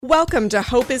Welcome to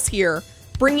Hope is Here,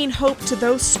 bringing hope to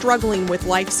those struggling with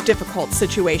life's difficult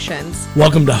situations.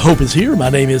 Welcome to Hope is Here.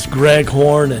 My name is Greg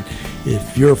Horn, and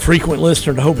if you're a frequent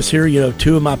listener to Hope is Here, you know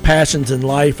two of my passions in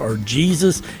life are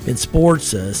Jesus and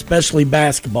sports, especially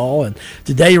basketball. And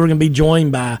today we're going to be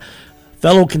joined by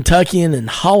fellow Kentuckian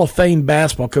and Hall of Fame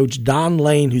basketball coach Don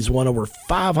Lane, who's won over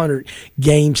 500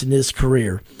 games in his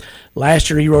career. Last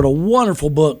year he wrote a wonderful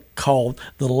book called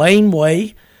The Lane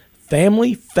Way,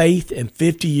 Family, Faith, and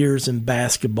 50 Years in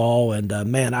Basketball. And,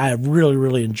 man, I have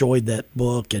really enjoyed that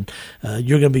book. And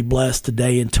you're going to be blessed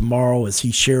today and tomorrow as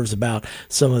he shares about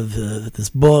some of this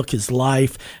book, his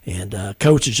life. And,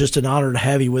 Coach, it's just an honor to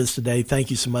have you with us today.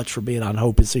 Thank you so much for being on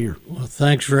Hope is Here. Well,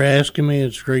 thanks for asking me.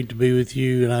 It's great to be with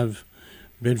you. And I've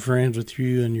been friends with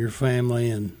you and your family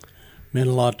and meant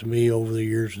a lot to me over the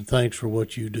years. And thanks for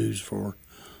what you do for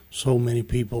so many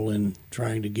people and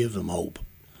trying to give them hope.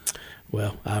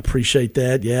 Well, I appreciate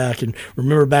that. Yeah, I can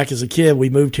remember back as a kid, we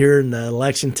moved here in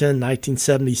Lexington,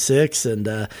 1976, and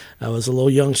I was a little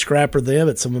young scrapper then,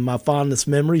 but some of my fondest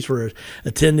memories were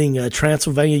attending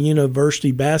Transylvania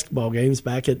University basketball games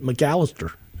back at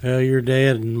McAllister. Well, your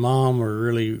dad and mom were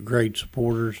really great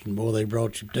supporters, and, boy, they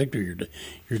brought you particularly.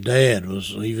 Your dad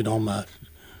was even on my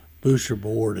booster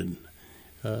board, and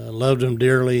loved him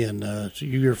dearly, and so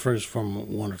you're first from a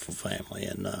wonderful family,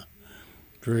 and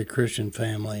very Christian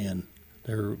family, and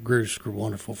they're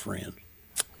wonderful friends.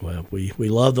 Well, we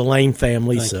love the Lane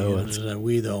family. Thank so you.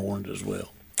 We the Horns as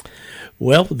well.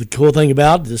 Well, the cool thing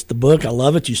about just the book, I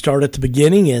love it. You start at the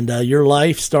beginning, and your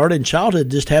life started in childhood.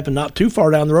 Just happened not too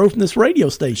far down the road from this radio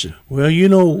station. Well, you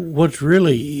know what's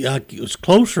really it's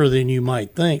closer than you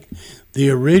might think.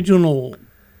 The original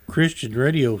Christian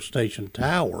radio station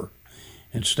tower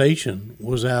and station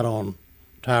was out on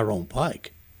Tyrone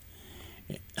Pike.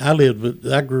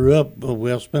 I grew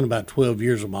up, spent about 12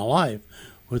 years of my life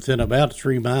within about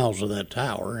 3 miles of that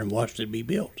tower and watched it be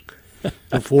built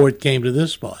before it came to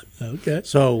this spot. Okay.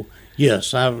 So,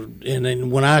 yes, and then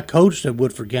when I coached at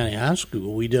Woodford County High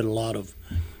School, we did a lot of,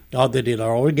 they did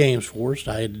all the games for us.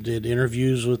 I did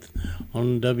interviews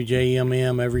on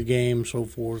WJMM every game, so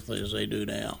forth, as they do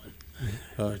now.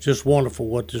 It's just wonderful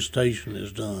what this station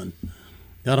has done,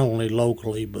 not only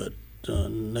locally, but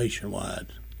nationwide.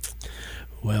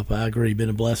 Well, I agree. Been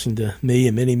a blessing to me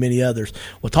and many others.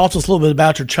 Well, talk to us a little bit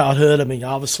about your childhood. I mean,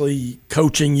 obviously,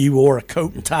 coaching, you wore a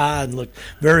coat and tie and looked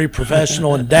very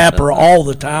professional and dapper all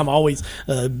the time, always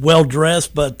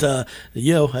well-dressed. But,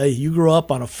 hey, you grew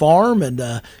up on a farm, and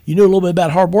you knew a little bit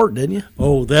about hard work, didn't you?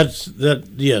 Oh,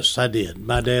 yes, I did.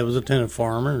 My dad was a tenant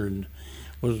farmer and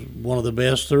was one of the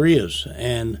best there is.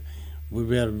 And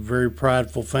we've had a very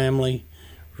prideful family,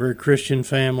 very Christian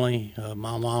family.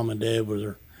 My mom and dad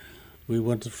we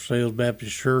went to Versailles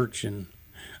Baptist Church, and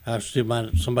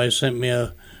somebody sent me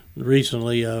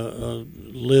recently a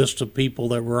list of people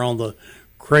that were on the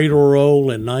cradle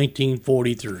roll in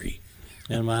 1943,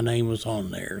 and my name was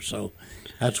on there. So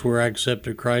that's where I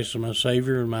accepted Christ as my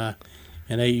Savior at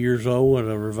 8 years old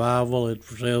at a revival at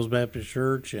Versailles Baptist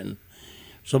Church. And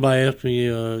somebody asked me,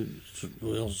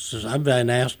 since I've been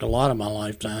asked a lot in my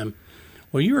lifetime,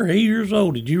 well, you were 8 years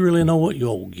old. Did you really know what you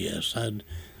old? Yes,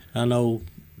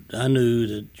 I knew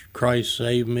that Christ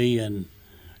saved me, and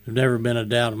there's never been a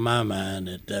doubt in my mind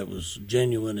that was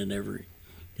genuine in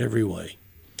every way.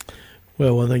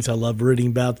 Well, one of the things I love reading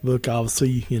about the book,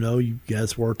 obviously, you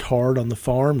guys worked hard on the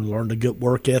farm and learned a good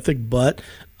work ethic, but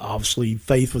obviously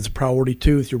faith was a priority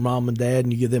too with your mom and dad,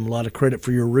 and you give them a lot of credit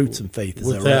for your roots in faith. Is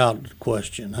Without that right?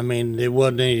 question. I mean, it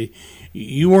wasn't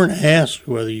you weren't asked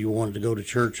whether you wanted to go to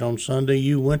church on Sunday.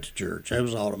 You went to church. That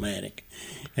was automatic.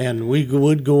 And we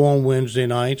would go on Wednesday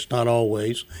nights, not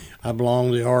always. I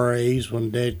belonged to the RAs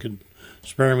when Dad could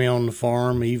spare me on the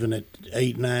farm, even at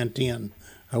 8, 9, 10.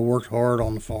 I worked hard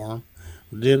on the farm.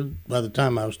 By the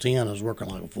time I was 10, I was working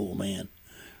like a full man.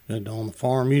 And on the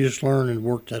farm, you just learn and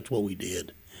work. That's what we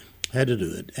did. Had to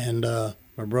do it. And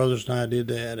my brothers and I did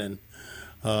that. And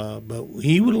but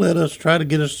he would let us try to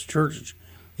get us to church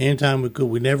anytime we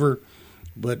could.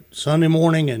 But Sunday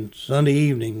morning and Sunday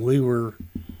evening, we were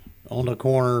on the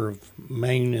corner of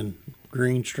Main and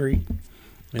Green Street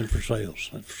in Versailles,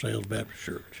 at Versailles Baptist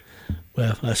Church.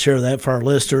 Well, I share that for our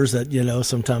listeners that,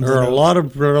 sometimes there are a lot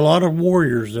of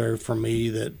warriors there for me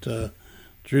that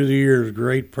through the years,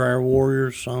 great prayer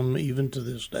warriors, some even to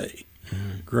this day.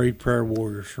 Mm-hmm. Great prayer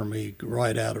warriors for me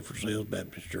right out of Versailles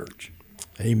Baptist Church.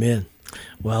 Amen.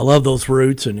 Well, I love those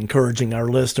roots and encouraging our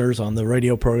listeners on the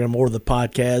radio program or the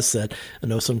podcast that I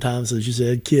know sometimes, as you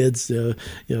said, kids,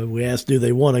 we ask, do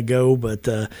they want to go? But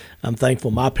I'm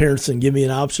thankful my parents didn't give me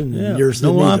an option. And yours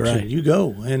didn't no either, option. Right? You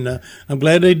go. And I'm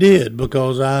glad they did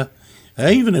because I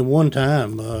I even at one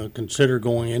time considered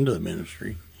going into the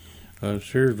ministry.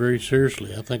 Very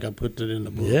seriously. I think I put that in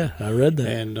the book. Yeah, I read that.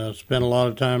 And spent a lot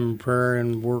of time in prayer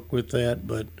and work with that,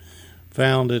 but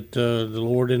found that the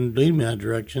Lord didn't lead me that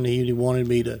direction. He wanted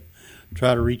me to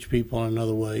try to reach people in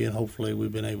another way, and hopefully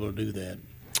we've been able to do that.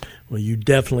 Well, you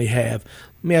definitely have.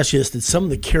 Let me ask you this. Did some of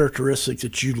the characteristics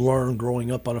that you learned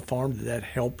growing up on a farm, did that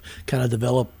help kind of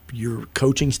develop your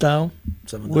coaching style?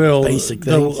 Some of the basic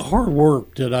things? The hard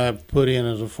work that I've put in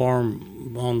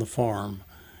on the farm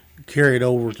carried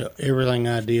over to everything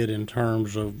I did in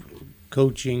terms of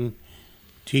coaching,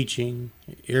 teaching,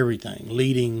 everything,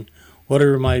 leading,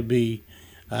 whatever it might be.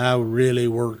 I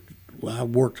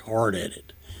worked hard at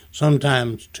it.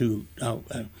 Sometimes too,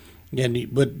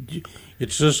 but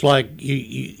it's just like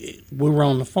we were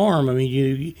on the farm. I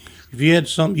mean, if you had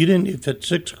something, if at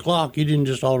 6 o'clock you didn't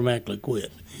just automatically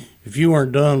quit. If you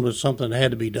weren't done with something that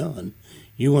had to be done,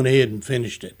 you went ahead and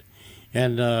finished it.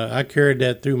 And I carried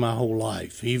that through my whole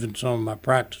life, even some of my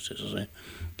practices.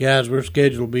 Guys, we're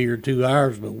scheduled to be here 2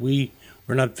 hours, but we're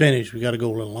not finished. We got to go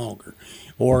a little longer.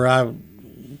 Or I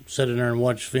sit in there and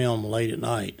watch film late at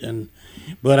night.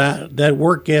 But that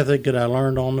work ethic that I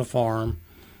learned on the farm,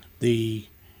 the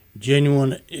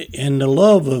genuine and the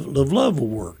love of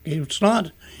work.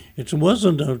 It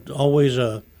wasn't a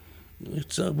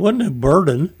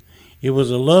burden. It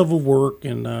was a love of work,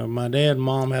 and my dad and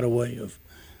mom had a way of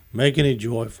making it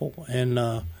joyful.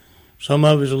 And some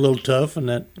of it's a little tough, and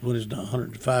that when it's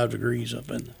 105 degrees up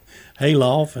in the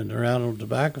hayloft and around on the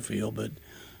tobacco field, but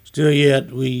still yet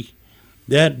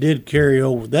that did carry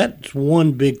over. That's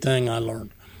one big thing I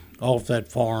learned off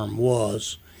that farm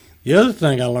was. The other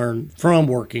thing I learned from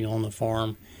working on the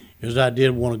farm is I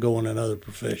did want to go in another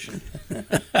profession.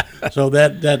 So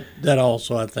that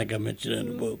also I think I mentioned in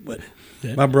the book. But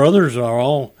my brothers are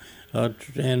all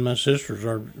and my sisters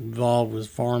are involved with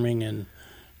farming and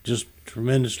just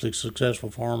tremendously successful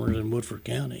farmers in Woodford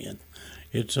County, and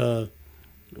it's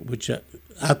which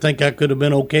I think I could have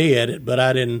been okay at it, but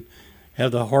I didn't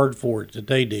have the heart for it that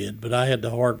they did. But I had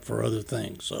the heart for other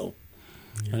things. So,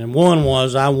 and one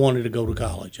was I wanted to go to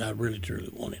college. I really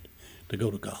truly wanted to go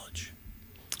to college.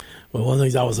 Well, one of the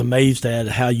things I was amazed at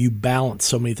how you balance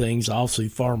so many things. Obviously,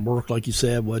 farm work, like you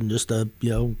said, wasn't just a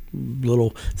little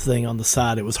thing on the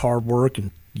side. It was hard work,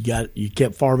 and you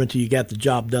kept farming till you got the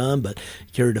job done. But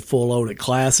you carried a full load at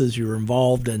classes. You were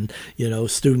involved in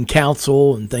student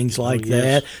council and things like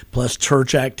that, plus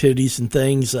church activities and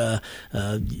things.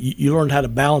 You learned how to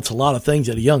balance a lot of things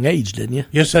at a young age, didn't you?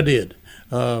 Yes, I did,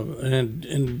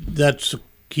 and that's the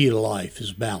key to life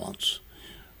is balance.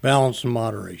 Balance and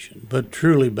moderation, but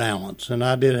truly balance. And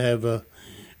I did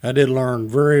learn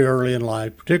very early in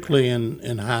life, particularly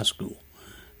in high school,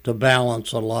 to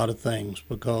balance a lot of things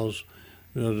because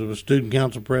I was a student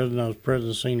council president. I was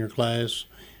president of the senior class,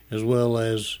 as well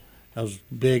as I was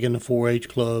big in the 4-H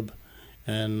club,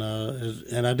 and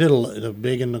I did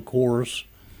big in the chorus.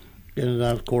 And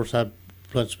of course, I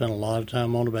spent a lot of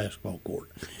time on the basketball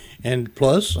court, and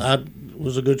plus I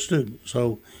was a good student,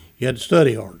 so. You had to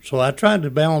study hard. So I tried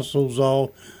to balance those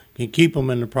all and keep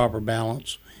them in the proper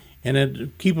balance and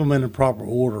then keep them in the proper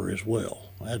order as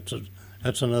well.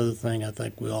 That's another thing I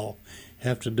think we all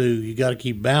have to do. You got to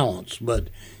keep balance, but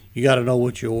you got to know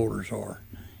what your orders are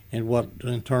and what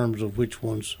in terms of which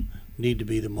ones need to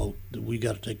be the most that we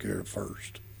got to take care of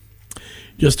first.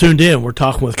 Just tuned in. We're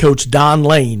talking with Coach Don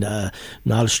Lane,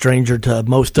 not a stranger to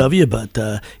most of you, but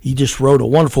he just wrote a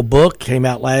wonderful book, came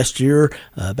out last year,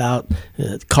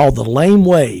 called The Lane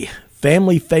Way,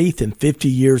 Family Faith in 50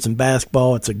 Years in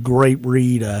Basketball. It's a great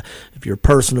read if you're a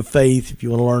person of faith, if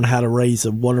you want to learn how to raise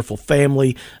a wonderful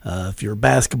family, if you're a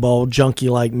basketball junkie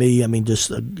like me. I mean, it's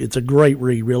a great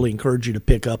read. Really encourage you to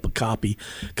pick up a copy.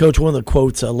 Coach, one of the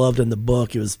quotes I loved in the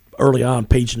book, it was early on,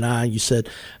 page 9, you said,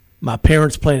 "My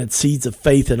parents planted seeds of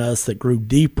faith in us that grew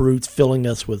deep roots, filling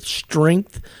us with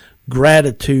strength,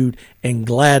 gratitude, and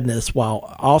gladness,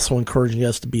 while also encouraging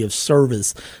us to be of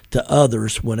service to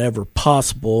others whenever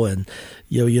possible." And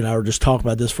you and I were just talking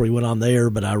about this before you went on there,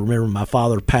 but I remember my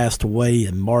father passed away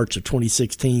in March of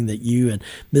 2016, that you and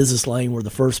Mrs. Lane were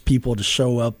the first people to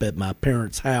show up at my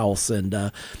parents' house and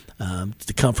to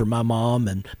comfort my mom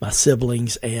and my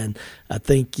siblings. And I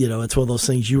think, it's one of those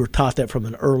things, you were taught that from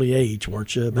an early age,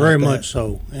 weren't you? Very much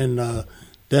so. And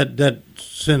that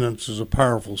sentence is a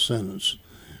powerful sentence.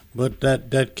 But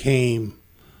that came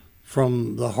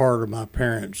from the heart of my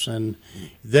parents. And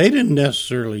they didn't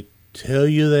necessarily tell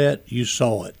you that. You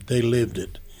saw it. They lived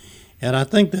it. And I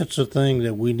think that's the thing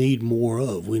that we need more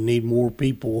of. We need more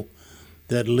people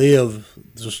that live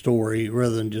the story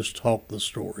rather than just talk the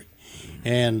story.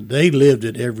 And they lived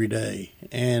it every day.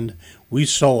 And we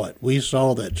saw it. We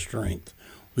saw that strength.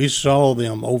 We saw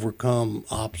them overcome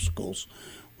obstacles.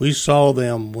 We saw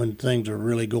them when things are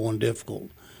really going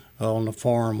difficult on the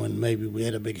farm, when maybe we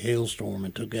had a big hailstorm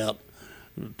and took out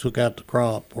the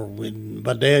crop, or when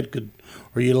my dad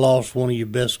or you lost one of your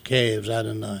best calves out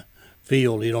in the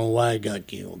field. You don't know why he got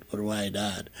killed or why he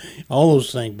died. All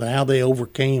those things, but how they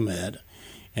overcame that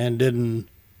and didn't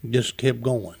just kept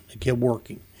going. They kept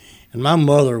working. And my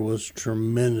mother was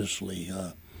tremendously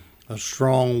a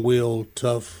strong-willed,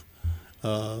 tough,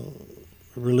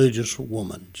 religious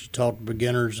woman. She taught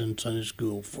beginners in Sunday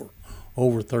school for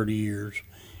over 30 years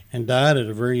and died at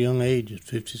a very young age, at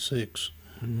 56,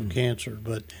 of cancer.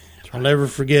 But I'll never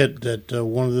forget that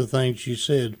one of the things she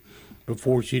said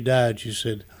before she died, she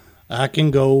said, I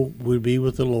can go, be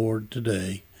with the Lord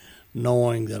today,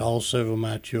 knowing that all 7 of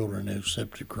my children have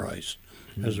accepted Christ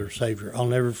as their Savior. I'll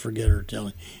never forget her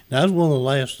telling. That was one of the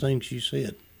last things she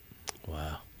said.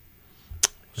 Wow.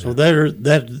 So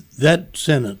that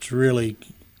sentence really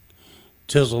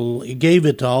it gave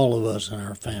it to all of us in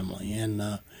our family,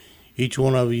 and each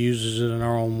one of us uses it in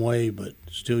our own way, but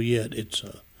still yet it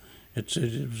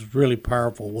was really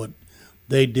powerful what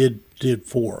they did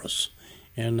for us,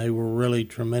 and they were really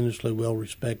tremendously well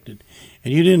respected.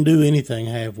 And you didn't do anything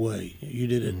halfway. You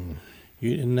did it,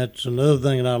 and that's another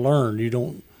thing that I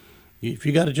learned. If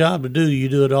you got a job to do, you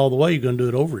do it all the way. You're going to do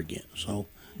it over again. So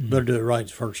you better do it right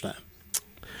the first time.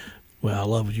 Well, I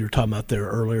love what you were talking about there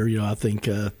earlier. I think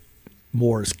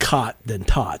more is caught than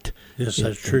taught. Yes,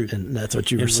 that's true. And that's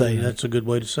what you were saying. That's a good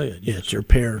way to say it. Yes. It's your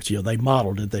parents. They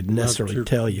modeled it. They didn't necessarily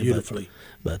tell you. Beautifully.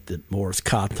 But that more is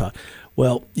caught than taught.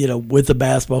 Well, with the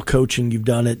basketball coaching, you've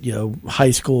done it,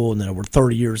 high school, and then over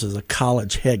 30 years as a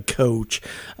college head coach.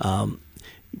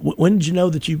 When did you know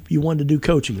that you wanted to do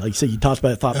coaching? Like you said, you talked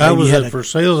about it. I was at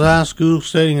Versailles High School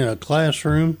sitting in a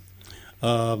classroom.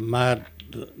 My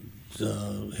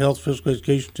health physical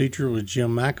education teacher was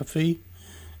Jim McAfee,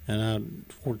 and I'm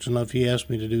fortunate enough he asked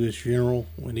me to do his funeral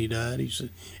when he died. He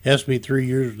asked me 3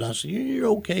 years, and I said, "You're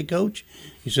okay, Coach."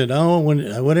 He said, "Oh,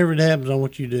 whenever it happens, I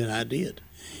want you to do it." And I did.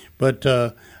 But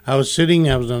I was in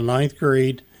the 9th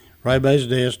grade, right by his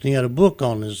desk, and he had a book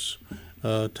on his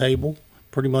table,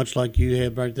 pretty much like you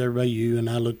have right there by you. And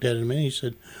I looked at him, and he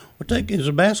said, "Well, it's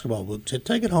a basketball book." He said,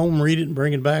 "Take it home, read it, and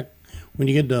bring it back when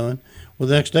you get done." Well,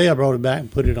 the next day I brought it back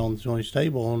and put it on his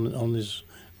table on his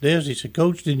desk. He said,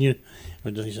 "Coach, didn't you?"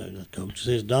 He said, "Coach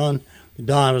says Don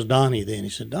was Donnie then." He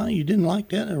said, "Donnie, you didn't like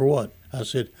that or what?" I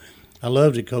said, "I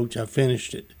loved it, Coach. I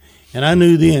finished it." And I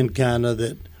knew then kind of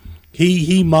that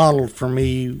he modeled for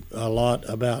me a lot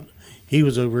about. He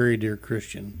was a very dear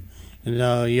Christian,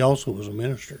 and he also was a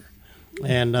minister,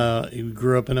 and he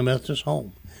grew up in a Methodist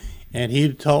home, and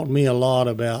he taught me a lot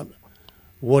about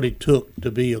what it took to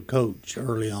be a coach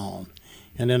early on.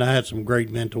 And then I had some great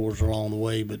mentors along the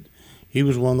way, but he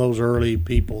was one of those early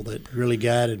people that really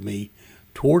guided me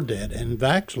toward that. And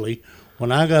actually,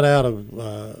 when I got out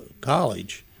of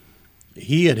college,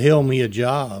 he had held me a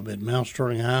job at Mount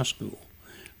Sterling High School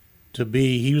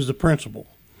he was the principal.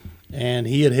 And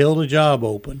he had held a job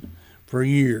open for a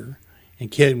year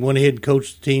and went ahead and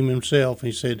coached the team himself.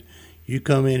 He said, "You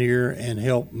come in here and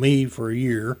help me for a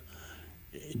year.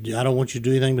 I don't want you to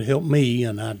do anything but help me."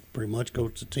 And I pretty much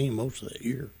coached the team most of that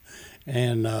year,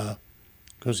 and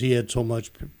because he had so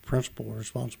much principal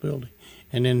responsibility.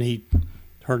 And then he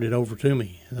turned it over to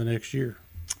me the next year.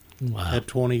 Wow. At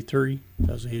 23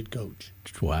 as a head coach.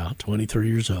 Wow, 23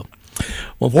 years old.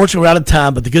 Well, unfortunately, we're out of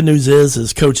time, but the good news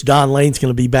is Coach Don Lane's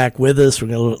going to be back with us. We're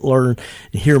going to learn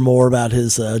and hear more about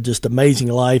his just amazing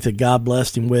life that God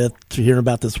blessed him with, to hear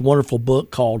about this wonderful book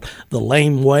called The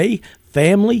Lane Way,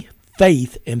 Family,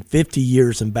 Faith, and 50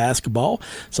 Years in Basketball.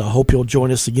 So I hope you'll join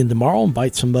us again tomorrow.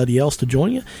 Invite somebody else to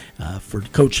join you. For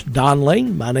Coach Don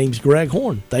Lane, my name's Greg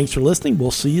Horn. Thanks for listening. We'll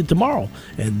see you tomorrow.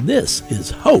 And this is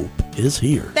Hope is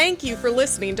Here. Thank you for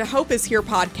listening to Hope is Here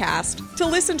podcast. To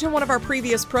listen to one of our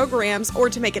previous programs or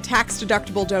to make a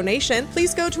tax-deductible donation,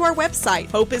 please go to our website,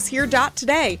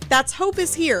 hopeishere.today. That's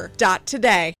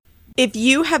hopeishere.today. If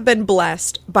you have been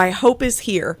blessed by Hope is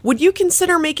Here, would you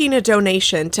consider making a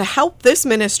donation to help this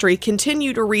ministry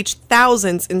continue to reach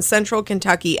thousands in Central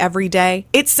Kentucky every day?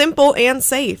 It's simple and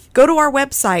safe. Go to our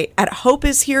website at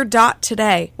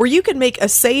hopeishere.today, where you can make a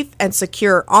safe and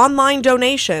secure online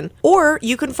donation, or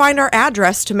you can find our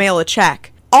address to mail a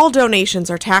check. All donations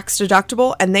are tax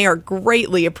deductible and they are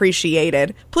greatly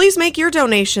appreciated. Please make your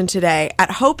donation today at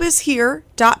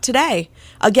hopeishere.today.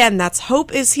 Again, that's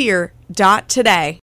hopeishere.today.